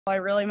I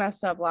really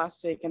messed up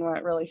last week and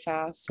went really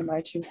fast in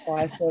my 2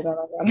 flies, so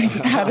then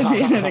I had to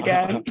be in it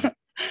again.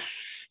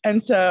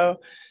 And so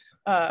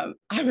I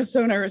was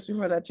so nervous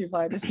before that 2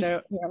 fly. I just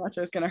know how much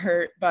it was going to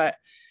hurt. But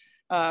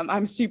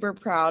I'm super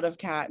proud of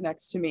Kat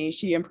next to me.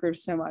 She improved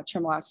so much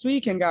from last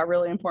week and got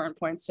really important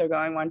points. So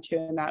going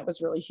 1-2, and that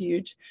was really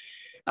huge.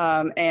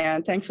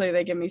 And thankfully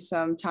they give me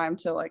some time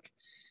to like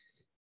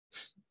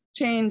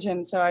change,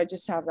 and so I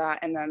just have that,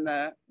 and then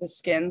the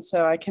skin,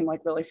 so I can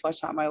like really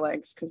flush out my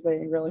legs because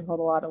they really hold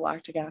a lot of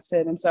lactic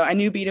acid. And so I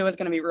knew Beta was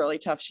going to be really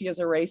tough. She is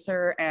a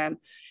racer, and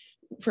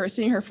for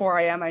seeing her 4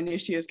 a.m. I knew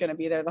she was going to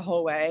be there the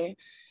whole way.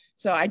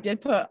 So I did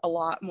put a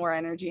lot more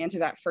energy into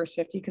that first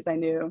 50 because I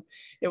knew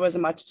it was a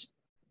much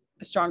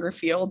stronger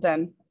field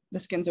than the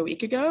skins a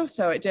week ago.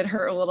 So it did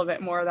hurt a little bit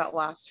more that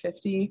last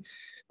 50,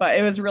 but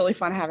it was really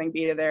fun having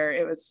Beta there.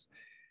 It was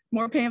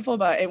more painful,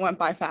 but it went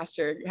by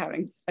faster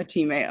having a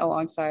teammate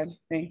alongside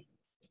me.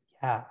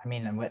 Yeah, I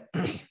mean,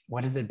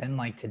 what has it been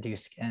like to do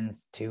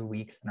skins 2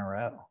 weeks in a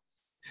row?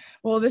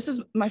 Well, this is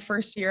my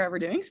first year ever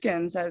doing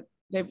skins.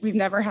 We've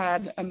never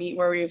had a meet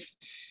where we've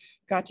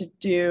got to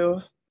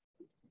do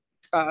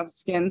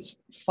skins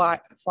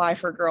fly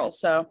for girls.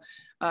 So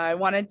I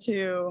wanted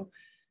to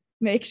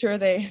make sure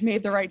they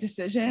made the right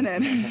decision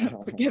and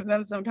give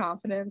them some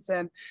confidence.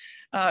 And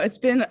it's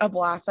been a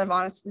blast. I've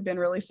honestly been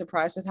really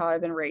surprised with how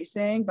I've been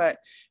racing, but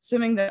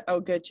swimming the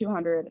good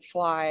 200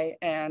 fly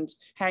and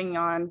hanging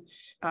on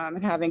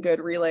and having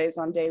good relays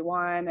on day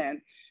 1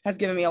 and has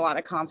given me a lot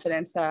of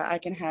confidence that I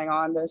can hang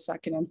on those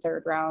 2nd and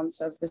 3rd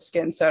rounds of the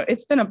skin. So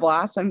it's been a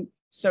blast. I'm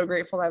so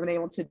grateful that I've been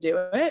able to do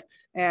it,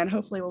 and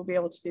hopefully we'll be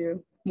able to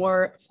do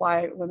more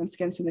fly women's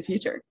skins in the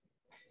future.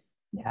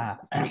 Yeah.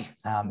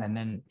 And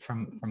then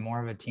from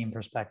more of a team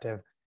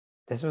perspective,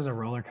 this was a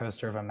roller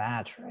coaster of a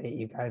match, right?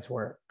 You guys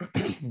were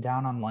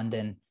down on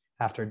London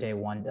after day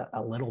 1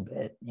 a little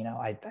bit,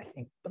 I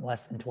think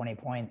less than 20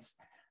 points.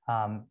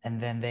 And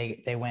then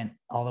they went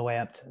all the way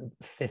up to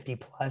 50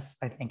 plus,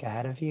 I think,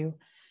 ahead of you.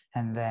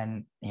 And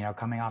then,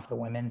 coming off the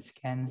women's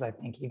skins, I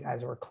think you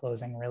guys were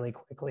closing really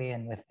quickly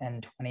and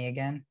within 20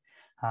 again.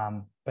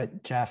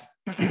 But Jeff,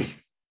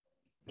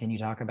 can you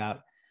talk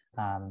about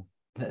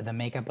the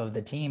makeup of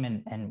the team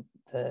and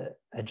the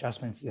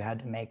adjustments you had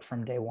to make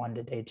from day 1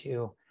 to day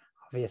 2,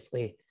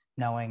 obviously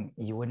knowing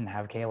you wouldn't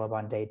have Caleb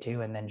on day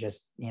 2, and then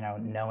just,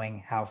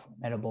 knowing how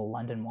formidable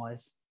London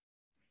was?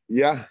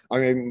 Yeah, I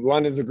mean,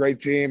 London's a great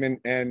team,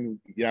 and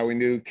yeah, we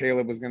knew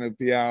Caleb was going to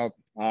be out.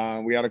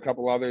 We had a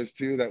couple others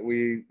too that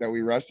we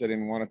rested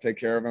and want to take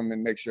care of them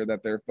and make sure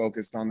that they're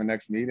focused on the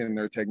next meet and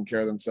they're taking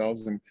care of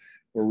themselves, and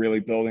we're really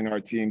building our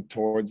team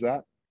towards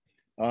that.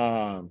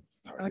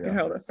 I can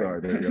hold it. Sorry,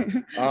 there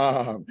you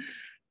go.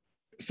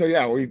 So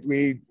yeah,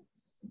 we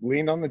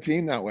leaned on the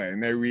team that way,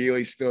 and they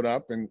really stood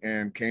up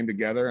and came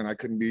together. And I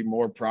couldn't be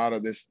more proud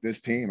of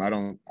this team. I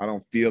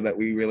don't feel that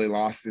we really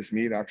lost this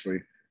meet,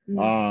 actually.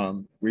 We're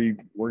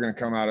going to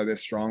come out of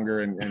this stronger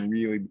and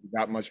really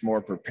that much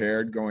more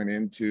prepared going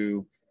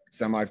into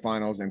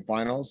semifinals and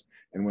finals.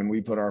 And when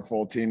we put our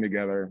full team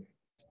together,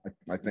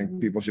 I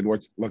think people should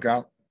look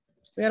out.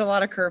 We had a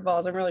lot of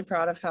curveballs. I'm really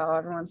proud of how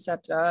everyone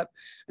stepped up.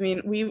 I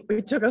mean,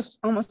 it took us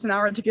almost an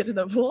hour to get to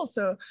the pool.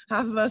 So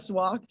half of us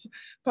walked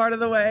part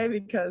of the way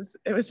because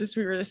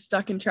we were just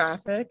stuck in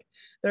traffic.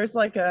 There's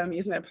like an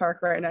amusement park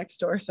right next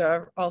door.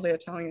 So all the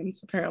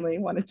Italians apparently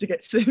wanted to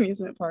get to the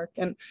amusement park.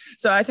 And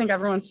so I think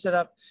everyone stood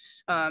up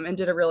and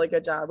did a really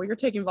good job. We were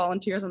taking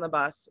volunteers on the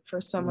bus for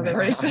some of the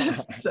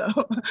races. So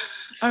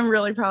I'm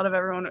really proud of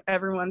everyone.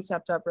 Everyone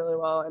stepped up really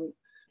well, and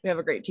we have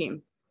a great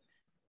team.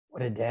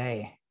 What a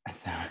day.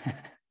 So,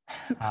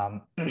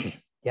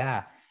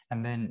 yeah.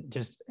 And then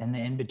just in the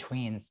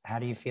in-betweens, how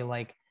do you feel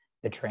like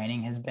the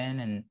training has been?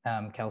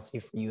 And Kelsi,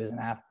 for you as an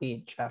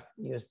athlete, Jeff,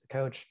 for you as the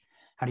coach,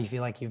 how do you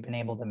feel like you've been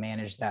able to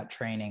manage that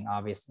training?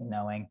 Obviously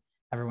knowing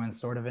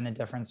everyone's sort of in a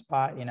different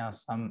spot,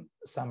 some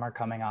are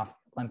coming off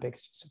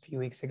Olympics just a few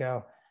weeks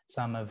ago.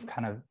 Some have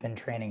kind of been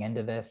training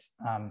into this.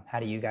 How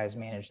do you guys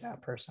manage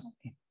that personally?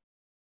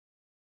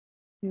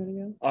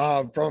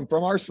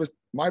 From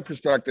my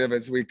perspective,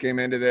 as we came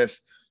into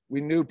this, we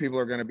knew people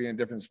are going to be in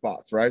different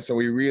spots, right? So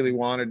we really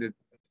wanted to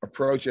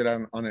approach it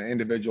on an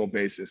individual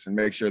basis and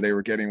make sure they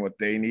were getting what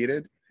they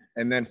needed.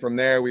 And then from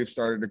there, we've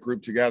started to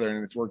group together,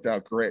 and it's worked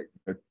out great.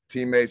 The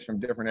teammates from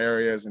different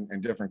areas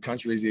and different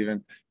countries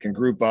even can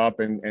group up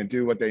and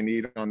do what they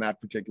need on that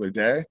particular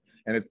day.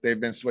 And they've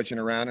been switching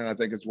around, and I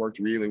think it's worked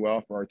really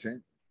well for our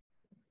team.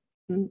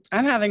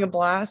 I'm having a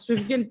blast.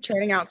 We've been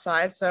training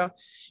outside, so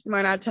you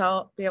might not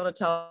be able to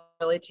tell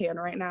really tan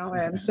right now.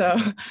 And so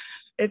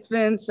it's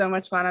been so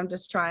much fun. I'm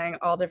just trying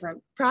all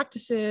different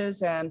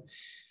practices, and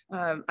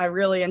I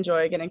really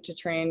enjoy getting to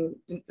train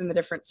in the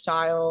different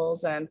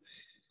styles. And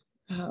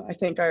I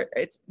think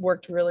it's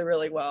worked really,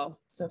 really well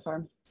so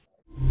far.